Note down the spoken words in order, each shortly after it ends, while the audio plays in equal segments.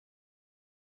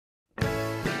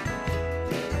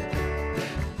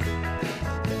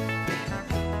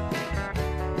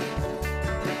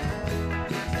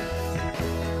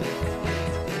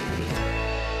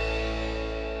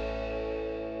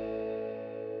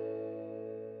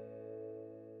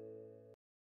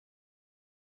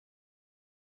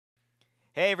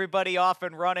Hey everybody, off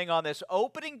and running on this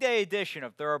opening day edition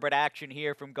of Thoroughbred Action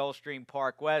here from Gulfstream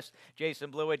Park West.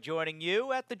 Jason Blewett joining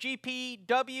you at the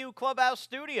GPW Clubhouse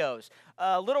Studios.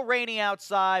 A little rainy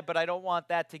outside, but I don't want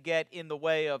that to get in the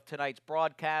way of tonight's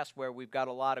broadcast where we've got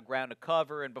a lot of ground to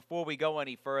cover. And before we go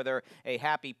any further, a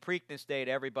happy Preakness Day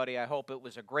to everybody. I hope it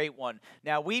was a great one.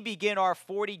 Now, we begin our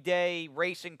 40-day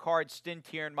racing card stint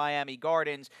here in Miami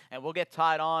Gardens, and we'll get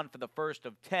tied on for the first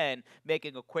of 10,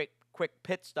 making a quick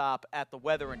pit stop at the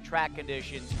weather and track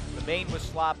conditions. The main was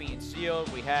sloppy and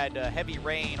sealed. We had heavy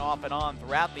rain off and on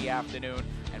throughout the afternoon,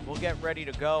 and we'll get ready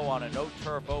to go on a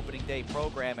no-turf opening day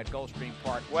program at Gulfstream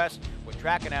Park West with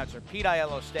track announcer Pete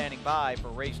Aiello standing by for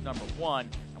race number 1.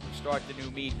 And we start the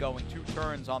new meet going 2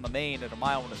 turns on the main at a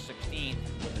mile and a 16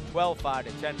 with a 12.5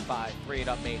 to 10.5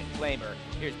 3-8 maiden claimer.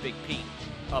 Here's Big Pete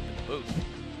up in the booth.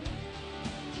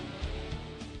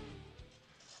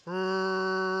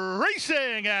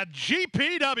 Racing at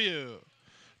GPW.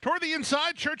 Toward the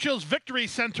inside, Churchill's Victory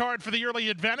centaured for the early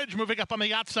advantage. Moving up on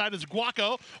the outside is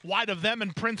Guaco. Wide of them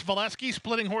and Prince Valesky.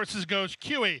 Splitting horses goes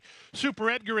Cuey. Super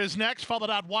Edgar is next, followed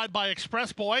out wide by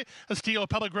Express Boy. Estillo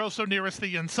Pelagroso nearest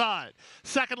the inside.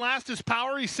 Second last is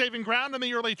Power. He's saving ground, and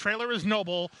the early trailer is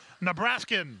Noble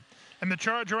Nebraskan. And the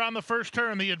charge around the first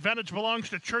turn, the advantage belongs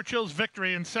to Churchill's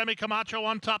Victory and Semi Camacho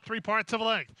on top 3 parts of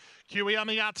length. Cuey on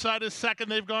the outside is second.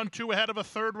 They've gone 2 ahead of a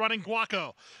third running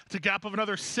Guaco. It's a gap of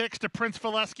another 6 to Prince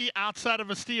Valesky outside of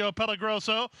Estillo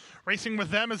Pelagroso. Racing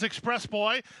with them is Express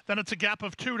Boy. Then it's a gap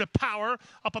of 2 to Power.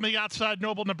 Up on the outside,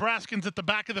 Noble Nebraskans at the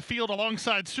back of the field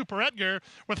alongside Super Edgar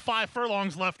with 5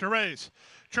 furlongs left to race.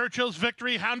 Churchill's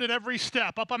Victory hounded every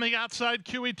step. Up on the outside,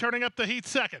 Cuey turning up the heat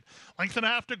second. Length and a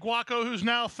half to Guaco, who's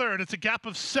now third. It's a gap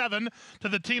of 7 to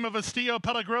the team of Estillo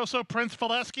Pelagroso, Prince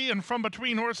Valesky, and from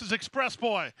between horses, Express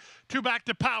Boy. 2 back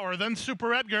to Power, then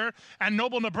Super Edgar, and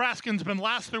Noble Nebraskan's been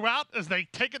last throughout as they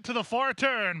take it to the far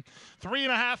turn.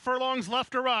 3.5 furlongs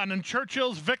left to run, and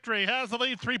Churchill's Victory has the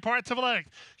lead 3 parts of a length.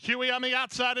 Cuey on the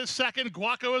outside is second.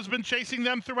 Guaco has been chasing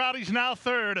them throughout. He's now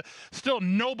third. Still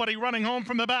nobody running home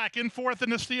from the back. In fourth,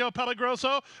 and Estillo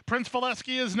Pelagroso. Prince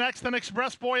Valesky is next, then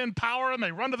Express Boy and Power, and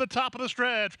they run to the top of the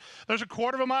stretch. There's a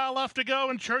quarter of a mile left to go,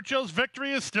 and Churchill's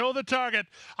Victory is still the target.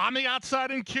 On the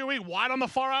outside in Cuey, wide on the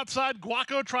far outside,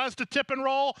 Guaco tries to tip and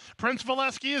roll. Prince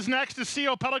Valesky is next,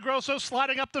 Estillo Pelagroso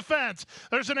sliding up the fence.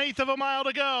 There's an 1/8 of a mile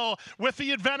to go. With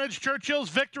the advantage, Churchill's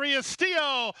Victory.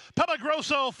 Estillo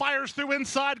Pelagroso fires through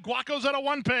inside. Guaco's at a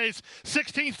 1 pace.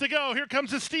 16th to go. Here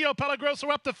comes Estillo Pelagroso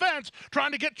up the fence,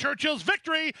 trying to get Churchill's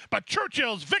Victory, but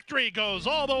Churchill's Victory goes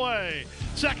all the way.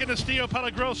 Second, Estillo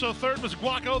Pelagroso. Third was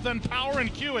Guaco, then Power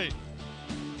and Cuey.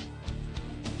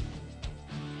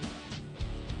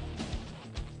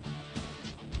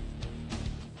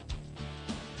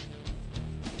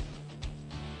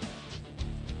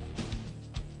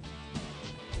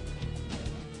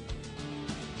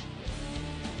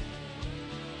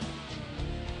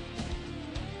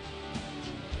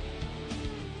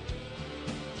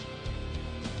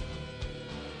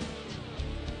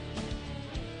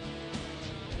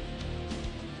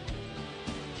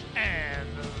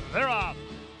 They're off.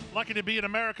 Lucky to be in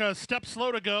America, a step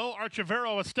slow to go.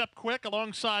 Archivero a step quick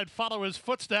alongside Follow His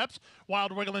Footsteps.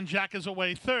 Wild Wiggle and Jack is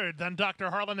away third. Then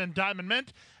Dr. Harlan and Diamond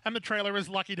Mint. And the trailer is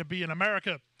Lucky to be in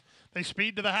America. They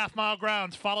speed to the half-mile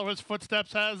grounds. Follow His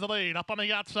Footsteps has the lead. Up on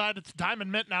the outside, it's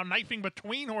Diamond Mint now knifing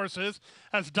between horses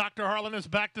as Dr. Harlan is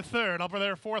back to third. Over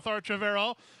there, fourth,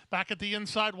 Archivero. Back at the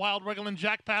inside, Wild Wiggle and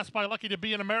Jack passed by Lucky to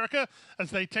be in America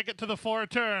as they take it to the far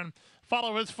turn.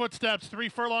 Follow His Footsteps, 3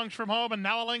 furlongs from home, and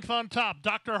now a length on top.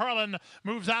 Dr. Harlan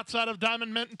moves outside of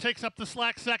Diamond Mint and takes up the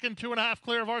slack second, 2.5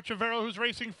 clear of Archivero, who's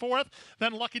racing fourth.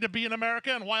 Then Lucky to be in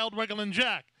America and Wild Wiggle and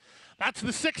Jack. That's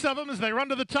the 6 of them as they run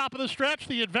to the top of the stretch.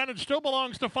 The advantage still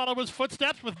belongs to Follow His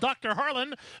Footsteps with Dr.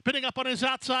 Harlan bidding up on his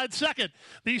outside second.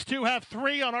 These two have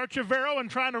 3 on Archivero, and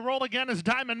trying to roll again is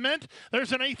Diamond Mint.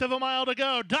 There's an 1/8 of a mile to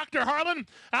go. Dr. Harlan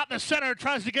out in the center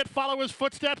tries to get Follow His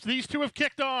Footsteps. These two have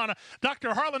kicked on.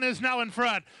 Dr. Harlan is now in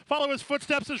front. Follow His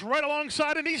Footsteps is right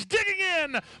alongside, and he's digging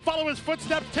in. Follow His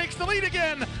Footsteps takes the lead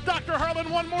again. Dr.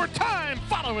 Harlan one more time.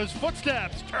 Follow His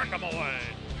Footsteps turned him away.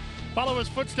 Follow His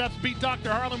Footsteps beat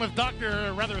Dr. Harlan with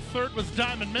third was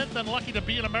Diamond Mint, then Lucky to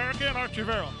be in America and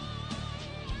Archivero.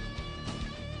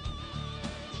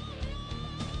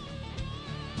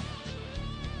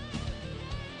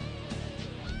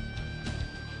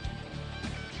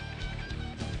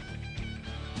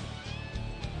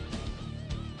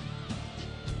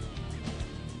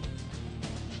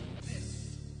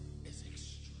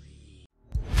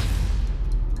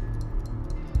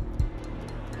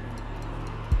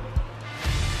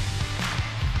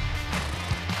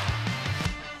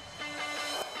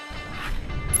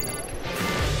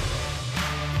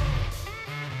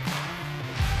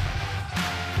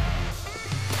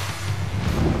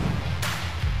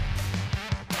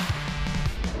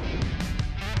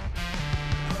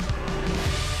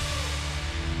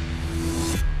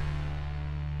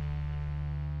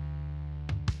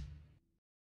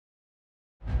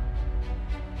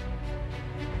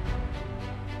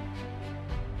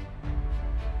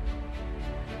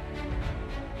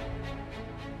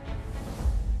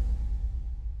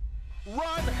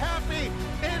 Happy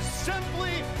is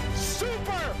simply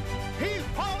super. He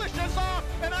polishes off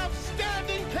an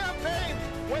outstanding campaign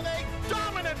with a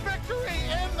dominant victory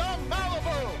in the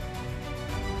Malibu.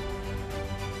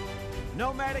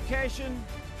 No medication,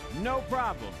 no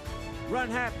problem. Run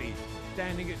happy,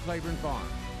 standing at Claiborne Farm.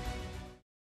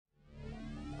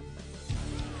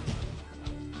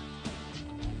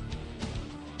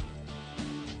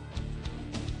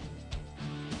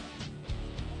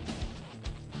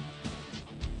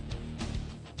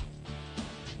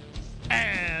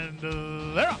 And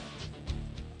they're up.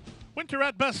 Winter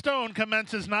at Bastogne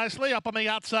commences nicely. Up on the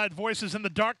outside, Voices in the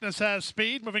Darkness has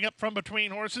speed. Moving up from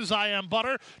between horses, I Am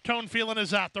Butter. Tone Feelin'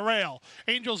 is at the rail.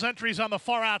 Angel's Entry's on the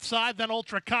far outside, then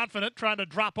Ultra Confident trying to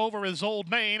drop over his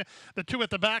Old Main. The two at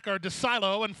the back are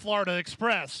DeSilo and Florida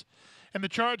Express. In the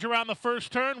charge around the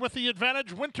first turn with the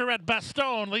advantage, Winter at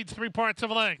Bastogne leads 3 parts of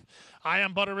a length. I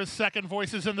Am Butter is second,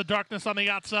 Voices in the Darkness on the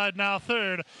outside now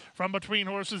third. From between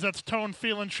horses, that's Tone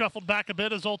Feelin' shuffled back a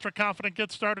bit as Ultra Confident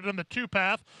gets started in the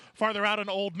 2-path. Farther out in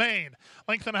Old Main.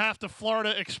 Length and a half to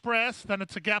Florida Express, then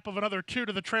it's a gap of another 2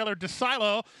 to the trailer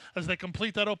DeSilo as they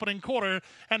complete that opening quarter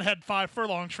and head 5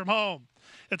 furlongs from home.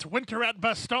 It's Winter at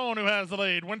Bastogne who has the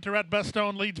lead. Winter at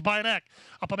Bastogne leads by neck.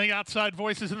 Up on the outside,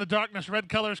 Voices in the Darkness. Red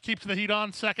Colors keeps the heat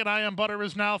on. Second, I Am Butter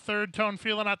is now third. Tone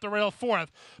Feelin' at the rail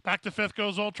fourth. Back to fifth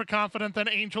goes Ultra Confident, then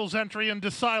Angel's Entry and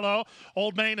DeSilo.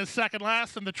 Old Main is second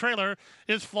last, and the trailer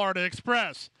is Florida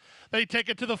Express. They take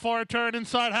it to the far turn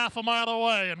inside half a mile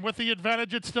away, and with the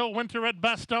advantage, it's still Winter at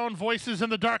Bastogne. Voices in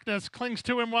the Darkness clings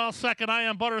to him while second. I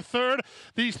Am Butter third.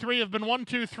 These three have been 1,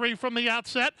 2, 3 from the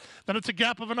outset. Then it's a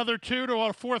gap of another 2 to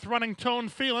a fourth running Tone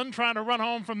Feelin'. Trying to run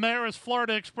home from there is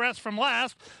Florida Express from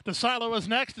last. DeSilo is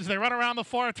next as they run around the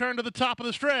far turn to the top of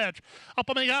the stretch. Up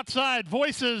on the outside,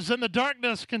 Voices in the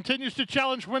Darkness continues to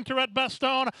challenge Winter at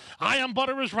Bastogne. I Am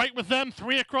Butter is right with them.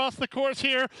 3 across the course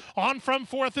here. On from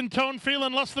fourth and Tone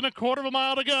Feelin', less than a quarter of a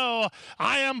mile to go.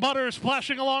 I Am Butter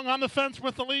splashing along on the fence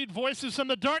with the lead. Voices in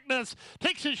the Darkness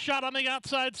takes his shot on the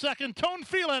outside second. Tone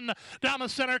Feelin' down the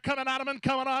center, coming at him and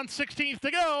coming on. 16th to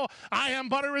go. I Am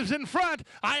Butter is in front.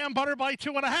 I Am Butter by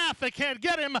 2.5. They can't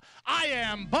get him. I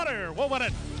Am Butter will win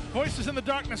it. Voices in the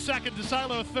Darkness second.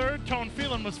 DeSilo third. Tone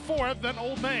Feelin' was fourth. Then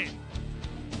Old Main.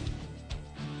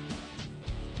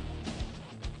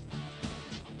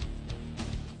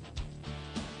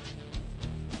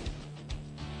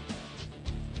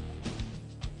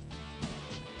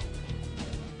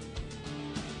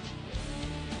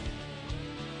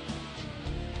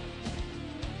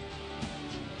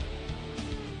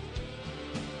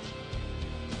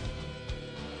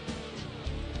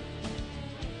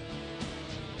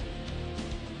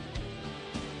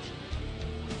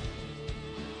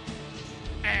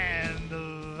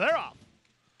 They're off.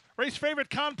 Race favorite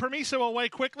Con Permiso away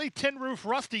quickly. Tin Roof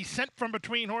Rusty sent from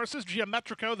between horses.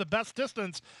 Geometrico the best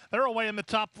distance. They're away in the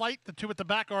top flight. The two at the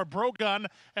back are Brogun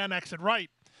and Exit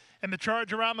Right. In the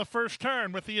charge around the first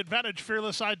turn with the advantage,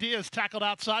 Fearless Ideas tackled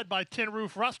outside by Tin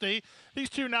Roof Rusty.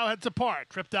 These two now heads apart.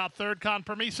 Tripped out third, Con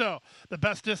Permiso. The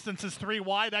best distance is 3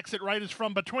 wide. Exit Right is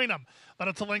from between them. Then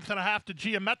it's a length and a half to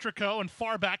Geometrico and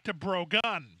far back to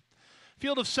Brogun.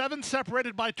 Field of 7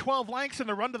 separated by 12 lengths in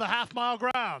the run to the half-mile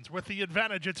grounds. With the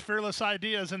advantage, it's Fearless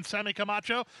Ideas and Sammy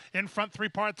Camacho. In front, 3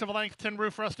 parts of a length. Tin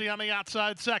Roof Rusty on the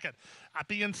outside second. At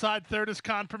the inside third is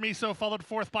Con Permiso, followed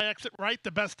fourth by Exit Right.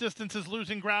 The best distance is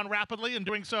losing ground rapidly and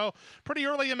doing so pretty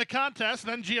early in the contest.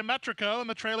 Then Geometrico, and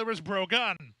the trailer is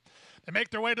Brogun. They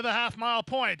make their way to the half-mile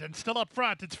point, and still up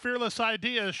front, it's Fearless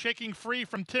Ideas shaking free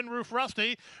from Tin Roof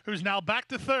Rusty, who's now back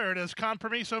to third as Con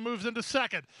Permiso moves into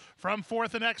second. From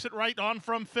fourth and Exit Right, on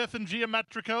from fifth and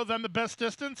Geometrico, then the best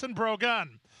distance and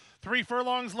Brogun. 3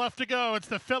 furlongs left to go. It's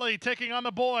the filly taking on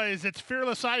the boys. It's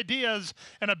Fearless Ideas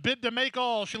and a bid to make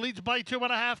all. She leads by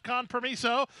 2.5, Con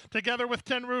Permiso, together with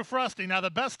Tin Roof Rusty. Now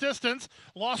the best distance,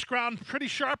 lost ground pretty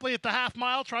sharply at the half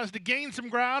mile, tries to gain some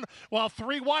ground, while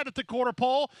 3 wide at the quarter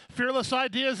pole. Fearless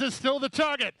Ideas is still the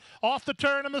target. Off the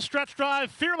turn in the stretch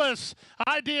drive, Fearless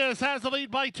Ideas has the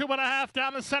lead by 2.5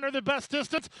 down the center, the best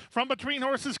distance. From between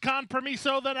horses, Con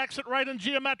Permiso, then Exit Right and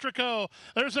Geometrico.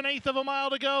 There's an 1/8 of a mile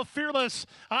to go. Fearless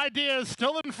Ideas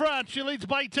still in front. She leads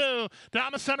by 2.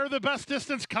 Down the center, the best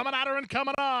distance coming at her and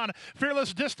coming on.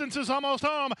 Fearless Distance is almost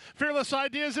home. Fearless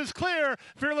Ideas is clear.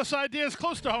 Fearless Ideas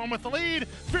close to home with the lead.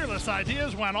 Fearless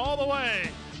Ideas went all the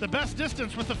way. The best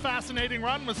distance with the fascinating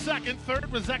run was second.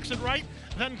 Third was Exit Right.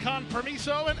 Then Con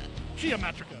Permiso and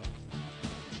Geometrico.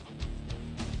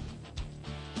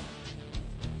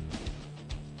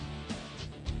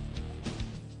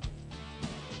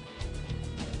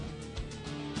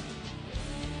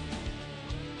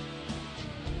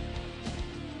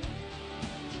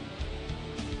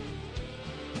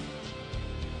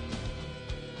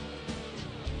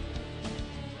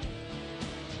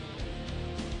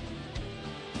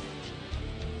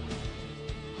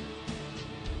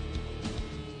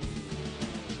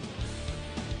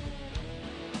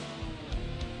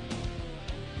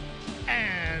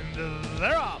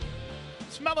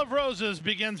 Smell of Roses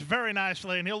begins very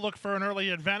nicely, and he'll look for an early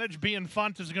advantage. Being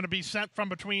Funt is going to be sent from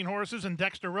between horses, and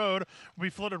Dexter Road will be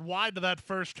floated wide to that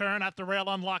first turn. At the rail,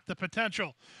 Unlock the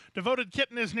Potential. Devoted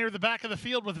Kitten is near the back of the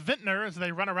field with Vintner as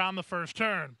they run around the first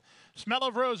turn. Smell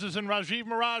of Roses and Rajiv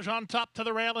Mirage on top to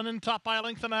the rail and in top by a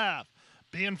length and a half.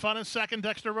 Being Fun is second.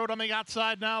 Dexter Road on the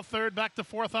outside now. Third, back to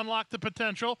fourth, Unlock the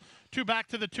Potential. Two back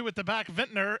to the two at the back,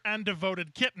 Vintner and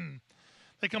Devoted Kitten.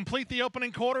 They complete the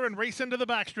opening quarter and race into the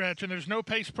backstretch, and there's no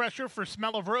pace pressure for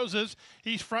Smell of Roses.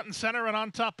 He's front and center and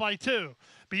on top by two.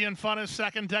 Being Fun is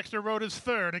second. Dexter Road is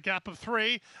third. A gap of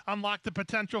three. Unlock the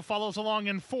Potential follows along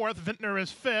in fourth. Vintner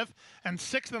is fifth. And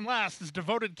sixth and last is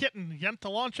Devoted Kitten, yet to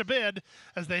launch a bid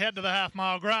as they head to the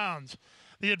half-mile grounds.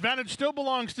 The advantage still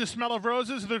belongs to Smell of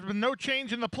Roses. There's been no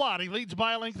change in the plot. He leads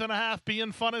by a length and a half.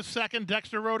 Being Fun is second.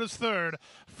 Dexter Road is third.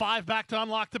 Five back to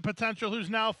Unlock the Potential, who's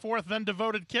now fourth. Then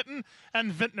Devoted Kitten,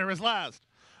 and Vintner is last.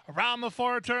 Around the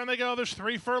far turn they go. There's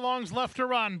 3 furlongs left to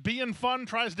run. Being Fun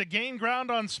tries to gain ground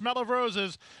on Smell of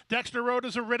Roses. Dexter Road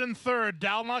is a ridden third.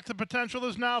 Unlock the Potential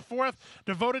is now fourth.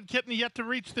 Devoted Kitten yet to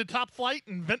reach the top flight,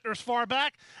 and Vintner's far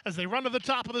back as they run to the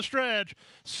top of the stretch.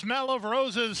 Smell of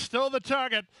Roses still the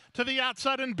target. To the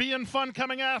outside, and Being Fun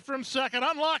coming after him second.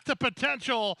 Unlock the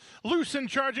Potential. Loose and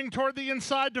charging toward the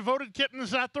inside. Devoted Kitten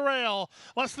is at the rail.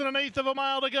 Less than an eighth of a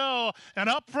mile to go. And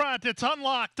up front, it's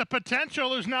Unlock the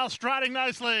Potential, who's now striding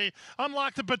nicely.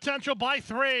 Unlock the Potential by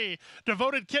 3.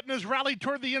 Devoted Kitten is rallied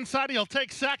toward the inside. He'll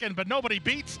take second, but nobody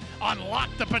beats Unlock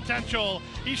the Potential.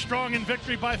 He's strong in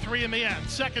victory by 3 in the end.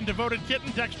 Second, Devoted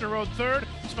Kitten. Dexter Road third.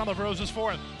 Smell of Roses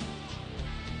fourth.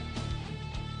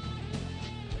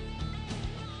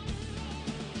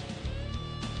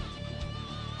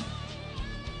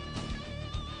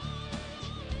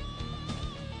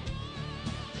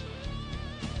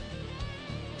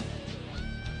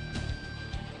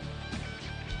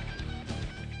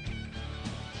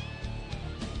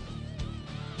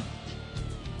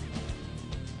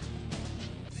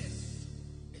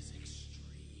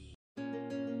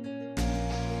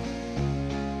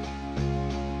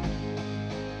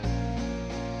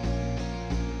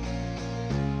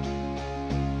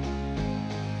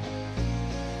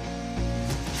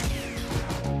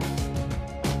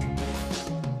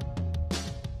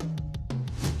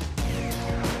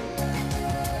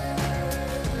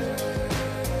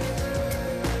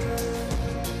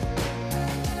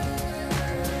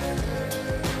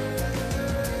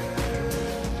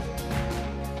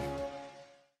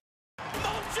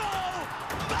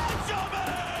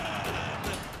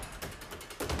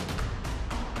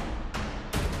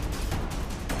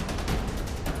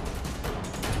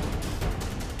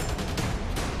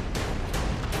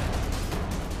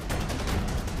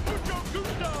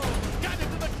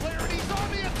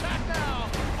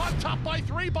 By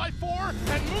 3, by 4,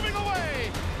 and moving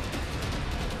away.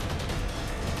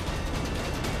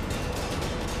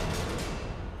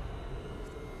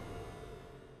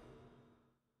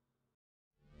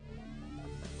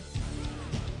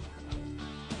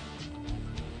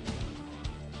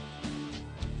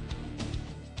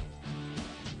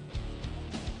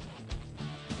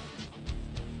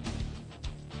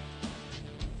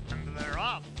 And they're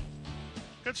off.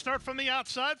 Good start from the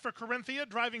outside for Corinthia,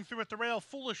 driving through at the rail.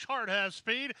 Foolish Heart has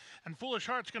speed, and Foolish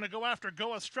Heart's going to go after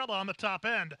Go Estrella on the top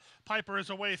end. Piper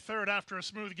is away third after a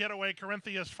smooth getaway.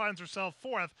 Corinthia finds herself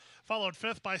fourth, followed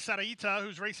fifth by Saraita,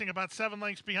 who's racing about 7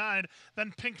 lengths behind.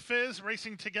 Then Pink Fizz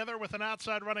racing together with an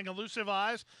outside running Elusive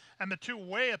Eyes, and the two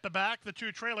way at the back, the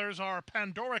two trailers, are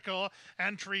Pandorical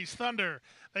and Trees Thunder.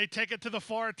 They take it to the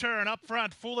far turn. Up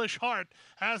front, Foolish Heart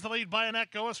has the lead by a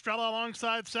neck. Go Estrella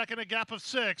alongside second, a gap of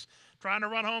 6. Trying to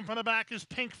run home from the back is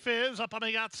Pink Fizz. Up on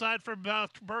the outside for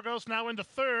Burgos, now into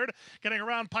third. Getting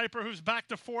around Piper, who's back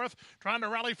to fourth. Trying to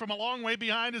rally from a long way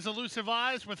behind is Elusive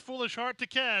Eyes with Foolish Heart to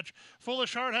catch.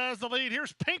 Foolish Heart has the lead.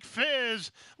 Here's Pink Fizz,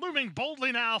 looming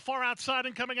boldly now, far outside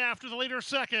and coming after the leader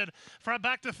second. From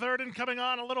back to third and coming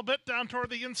on a little bit down toward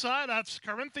the inside. That's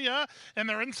Corinthia, and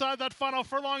they're inside that final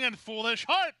furlong, and Foolish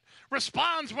Heart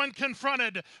responds when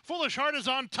confronted. Foolish Heart is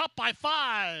on top by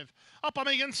 5. Up on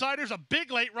the inside, there's a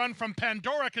big late run from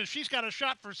Pandora because she's got a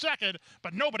shot for second,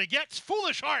 but nobody gets.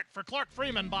 Foolish Heart for Clark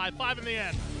Freeman by 5 in the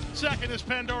end. Second is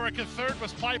Pandora, third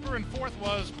was Piper, and fourth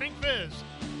was Pink Fizz.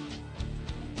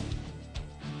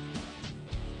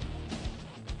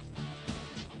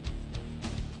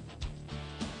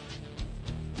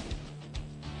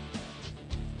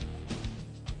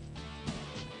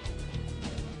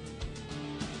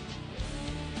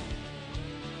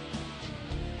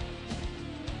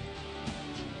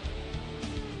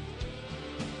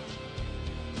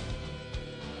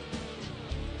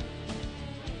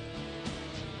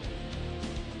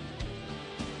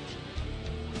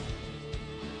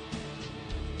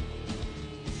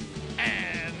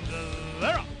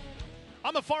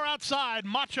 far outside,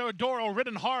 Macho Doro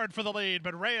ridden hard for the lead,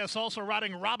 but Reyes also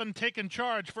riding Robin taking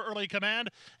charge for early command,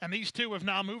 and these two have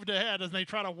now moved ahead as they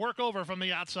try to work over from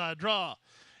the outside draw.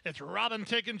 It's Robin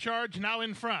taking charge now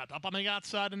in front. Up on the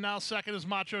outside and now second is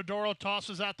Macho Doro.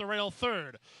 Tosses out the rail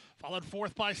third. Followed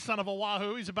fourth by Son of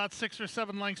Oahu. He's about 6 or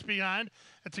 7 lengths behind.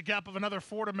 It's a gap of another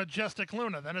 4 to Majestic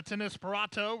Luna. Then it's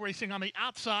Inesperato racing on the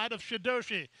outside of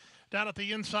Shidoshi. Down at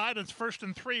the inside, it's first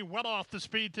and 3, well off the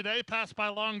speed today, passed by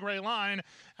Long Gray Line,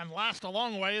 and last a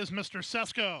long way is Mr.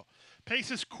 Sesko. Pace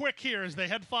is quick here as they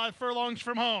head 5 furlongs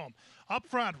from home. Up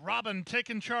front, Robin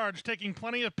taking charge, taking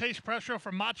plenty of pace pressure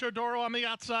from Macho Doro on the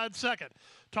outside second.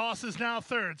 Toss is now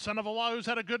third. Son of Oahu's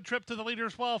had a good trip to the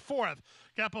leaders well fourth.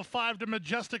 Gap of 5 to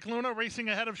Majestic Luna, racing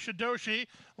ahead of Shidoshi.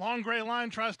 Long Gray Line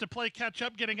tries to play catch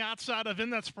up, getting outside of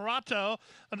Inesperato.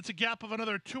 And it's a gap of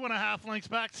another 2.5 lengths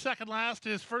back. Second last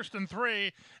is first and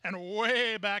 3, and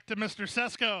way back to Mr.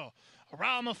 Sesko.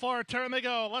 Around the far turn they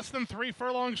go, less than 3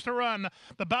 furlongs to run.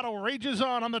 The battle rages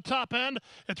on the top end.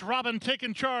 It's Robin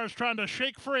taking charge, trying to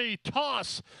shake free.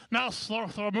 Toss, now slow,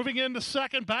 moving into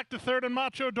second, back to third, and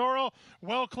Macho Doro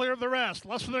well clear of the rest.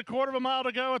 Less than a quarter of a mile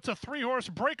to go. It's a 3-horse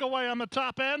breakaway on the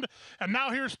top end. And now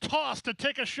here's Toss to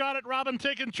take a shot at Robin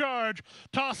taking charge.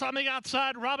 Toss on the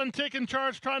outside, Robin taking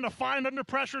charge, trying to find under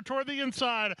pressure toward the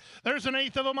inside. There's an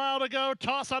 1/8 of a mile to go.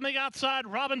 Toss on the outside,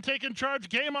 Robin taking charge,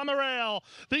 game on the rail.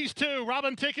 These two,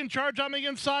 Robin taking charge on the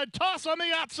inside, Toss on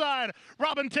the outside.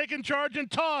 Robin taking charge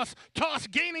and Toss. Toss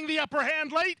gaining the upper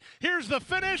hand late. Here's the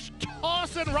finish.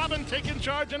 Toss and Robin taking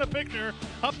charge in a picture.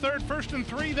 Up third, first and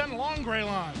 3, then Long Gray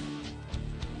Line.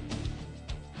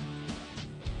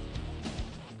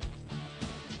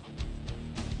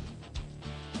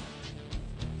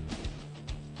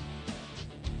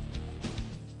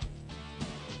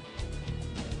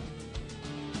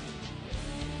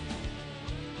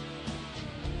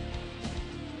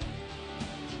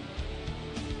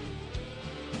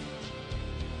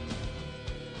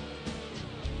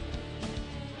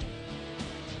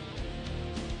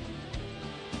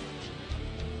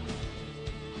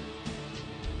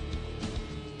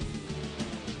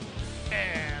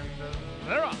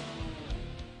 They're up.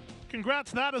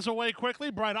 Congrats, that is away quickly.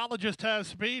 Brightologist has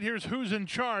speed. Here's Who's in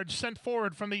Charge, sent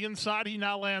forward from the inside. He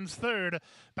now lands third.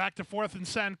 Back to fourth and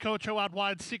Sancocho, out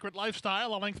wide Secret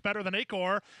Lifestyle, a length better than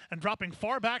Acor. And dropping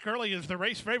far back early is the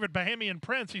race favorite Bahamian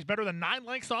Prince. He's better than 9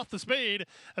 lengths off the speed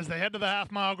as they head to the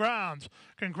half-mile grounds.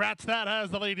 Congrats, that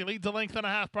has the lady. Leads a length and a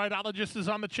half. Brightologist is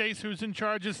on the chase. Who's in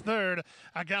Charge is third.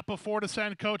 A gap of 4 to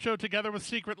Sancocho together with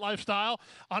Secret Lifestyle.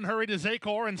 Unhurried is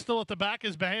Acor, and still at the back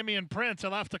is Bahamian Prince.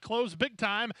 He'll have to close big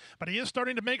time, but he is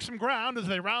starting to make some ground as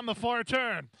they round the far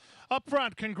turn. Up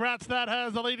front, Congrats, that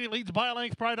has the lady. Leads by a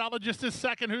length. Brightologist is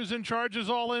second. Who's in Charge is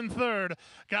all in third.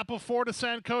 Gap of 4 to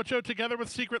Sancocho together with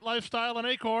Secret Lifestyle and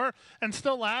Acor. And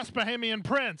still last, Bahamian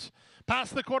Prince.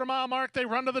 Past the quarter-mile mark, they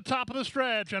run to the top of the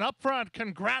stretch. And up front,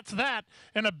 Congrats, that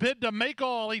in a bid to make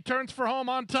all. He turns for home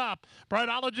on top.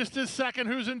 Brightologist is second.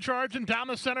 Who's in Charge? And down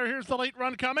the center, here's the late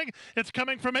run coming. It's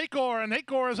coming from Acor, and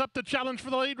Acor is up to challenge for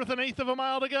the lead with an 1/8 of a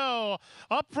mile to go.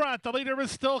 Up front, the leader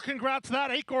is still Congrats,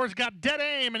 that. Acor's got dead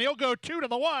aim, and he'll go 2 to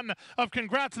the 1 of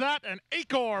Congrats, that, and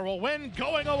Acor will win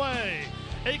going away.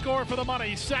 Acor for the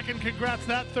money. Second, Congrats,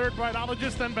 that. Third,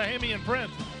 Brightologist, then Bahamian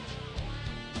Prince.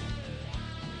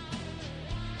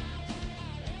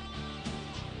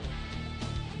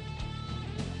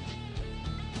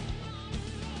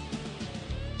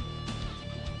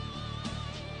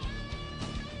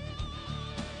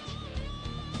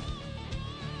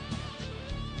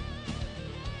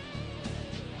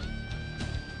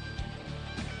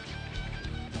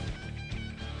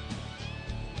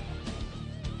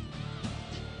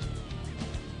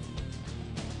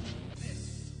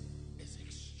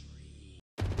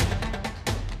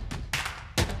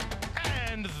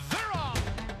 And they're off.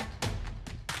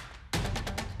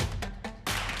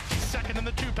 Second in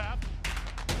the 2-path.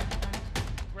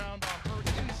 Ground on her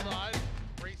inside.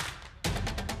 Race.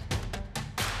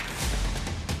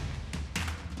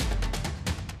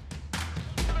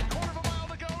 And a quarter of a mile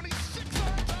to go, and he's 6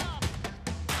 on top.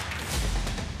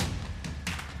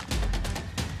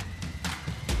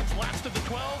 It's last of the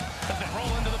 12 as they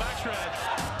roll into the backstretch.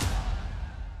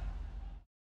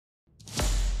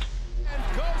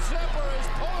 Zephyr is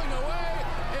pulling away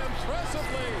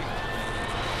impressively.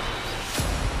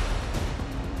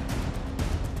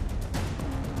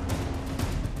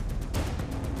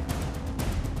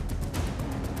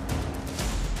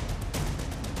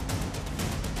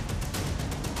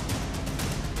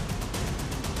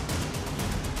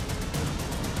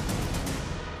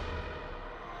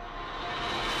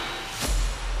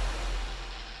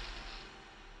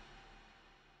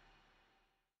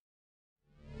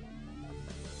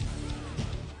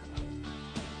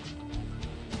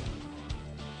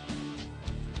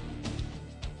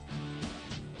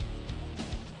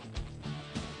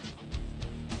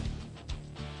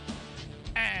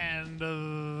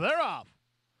 they're off.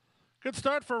 Good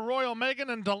start for Royal Megan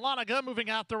and Dahlonega moving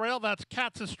out the rail. That's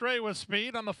Cats Astray with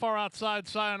speed on the far outside.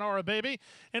 Sayonara Baby.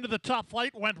 Into the top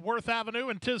flight went Worth Avenue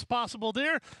and Tis Possible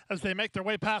Dear as they make their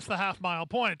way past the half-mile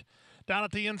point. Down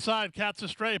at the inside, Cats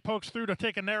Astray pokes through to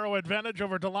take a narrow advantage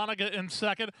over Dahlonega in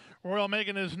second. Royal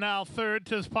Megan is now third.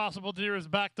 Tis Possible Dear is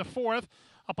back to fourth.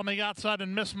 Up on the outside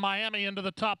and Miss Miami into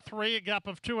the top three. A gap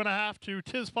of 2.5 to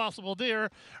Tis Possible Dear,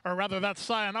 or rather that's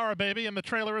Sayonara Baby, and the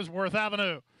trailer is Worth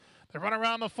Avenue. They run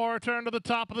around the far turn to the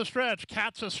top of the stretch.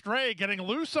 Cats Astray getting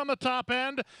loose on the top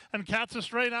end, and Cats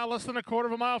Astray now less than a quarter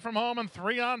of a mile from home and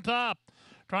 3 on top.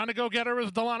 Trying to go get her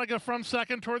is Dahlonega from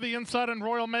second toward the inside, and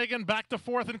Royal Megan back to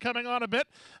fourth and coming on a bit.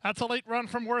 That's a late run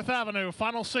from Worth Avenue.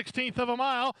 Final 16th of a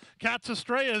mile. Cats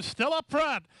Astray is still up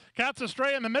front. Cats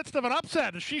Astray in the midst of an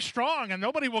upset. She's strong and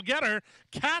nobody will get her.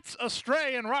 Cats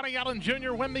Astray and Ronnie Allen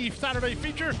Jr. win the Saturday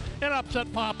feature in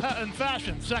upset pop in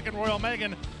fashion. Second, Royal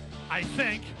Megan, I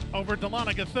think, over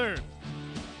Dahlonega third.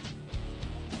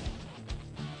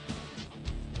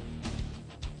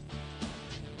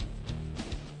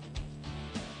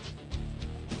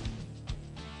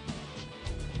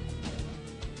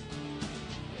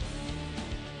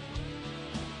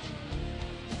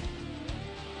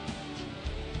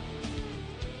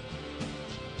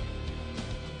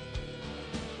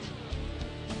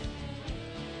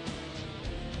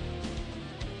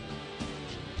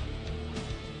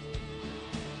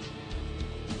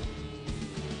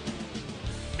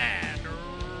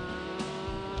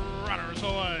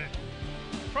 Away.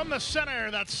 From the center,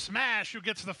 that's Smash who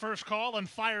gets the first call and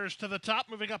fires to the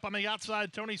top. Moving up on the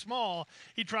outside, Tony Small.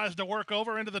 He tries to work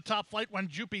over into the top flight when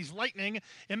Jupy's Lightning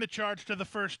in the charge to the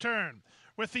first turn.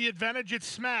 With the advantage, it's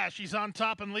Smash. He's on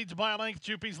top and leads by a length.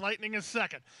 Jupy's Lightning is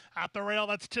second. At the rail,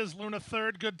 that's Tiz Luna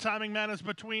third. Good Timing Man is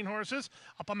between horses.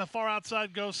 Up on the far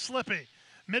outside goes Slippy.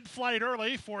 Mid-flight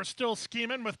early for Still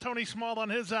Schemin' with Tony Small on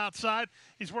his outside.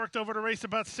 He's worked over to race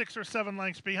about 6 or 7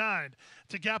 lengths behind.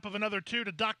 It's a gap of another 2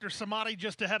 to Dr. Samadhi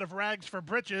just ahead of Rags for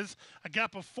Britches. A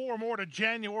gap of 4 more to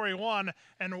January 1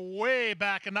 and way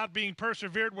back and not being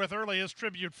persevered with early is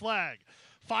Tribute Flag.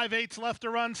 5/8 left to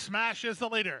run. Smash is the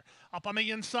leader. Up on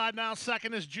the inside now,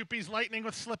 second is Jupy's Lightning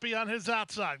with Slippy on his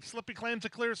outside. Slippy claims a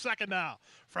clear second now.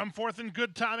 From fourth and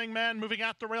Good Timing Man, moving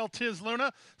out the rail, Tiz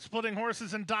Luna. Splitting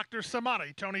horses and Dr.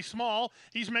 Samadhi. Tony Small,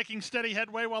 he's making steady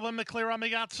headway while in the clear on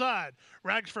the outside.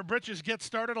 Rags for Britches gets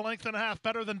started a length and a half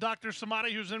better than Dr.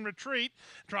 Samadhi, who's in retreat.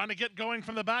 Trying to get going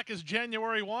from the back is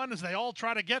January 1 as they all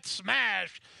try to get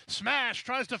Smash. Smash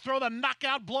tries to throw the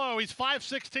knockout blow. He's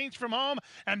 5/16 from home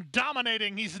and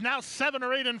dominating. He's now 7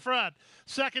 or 8 in front.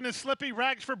 Second is Slippy.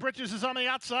 Rags for Britches is on the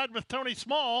outside with Tony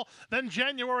Small. Then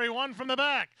January 1 from the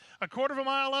back. A quarter of a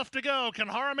mile left to go. Can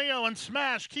Jaramillo and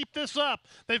Smash keep this up?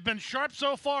 They've been sharp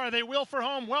so far. They wheel for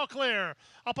home well clear.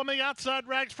 Up on the outside,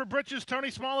 Rags for Britches.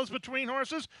 Tony Small is between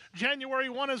horses. January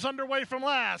 1 is underway from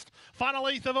last. Final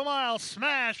 1/8 of a mile.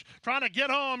 Smash trying to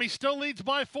get home. He still leads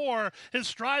by 4. His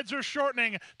strides are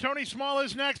shortening. Tony Small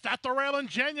is next at the rail in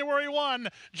January 1.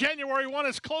 January 1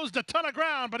 has closed a ton of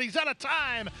ground, but he's out of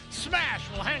time. Smash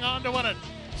will hang on to win it.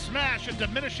 Smash a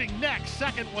diminishing neck.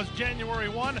 Second was January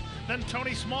 1, then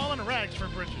Tony Small and Rags for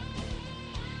Britches.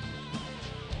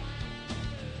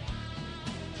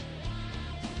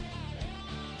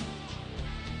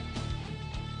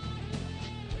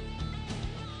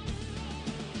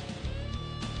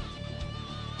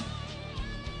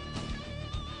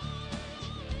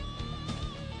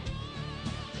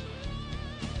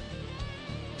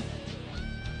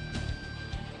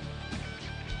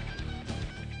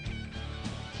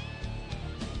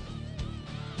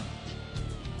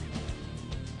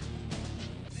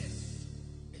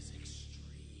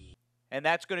 And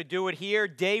that's going to do it here.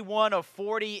 Day 1 of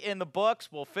 40 in the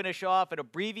books. We'll finish off an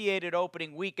abbreviated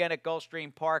opening weekend at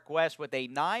Gulfstream Park West with a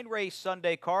 9-race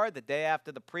Sunday card. The day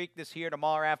after the Preakness here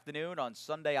tomorrow afternoon on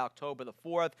Sunday, October the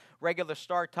 4th. Regular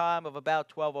start time of about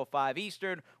 12:05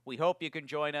 Eastern. We hope you can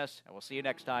join us, and we'll see you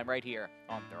next time right here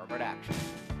on Thoroughbred Action.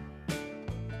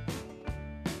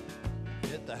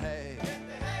 Hit the hay.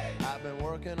 I've been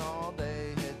working all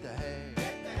day. Hit the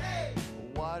hay.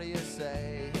 What do you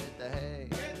say? Hit the hay.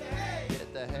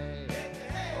 Hit the hay.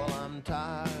 Well, I'm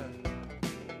tired.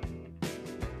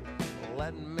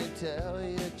 Let me tell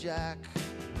you, Jack,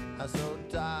 I'm so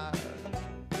tired.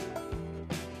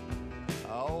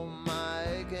 Oh, my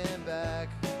aching back.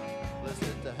 Let's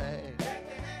hit the hay.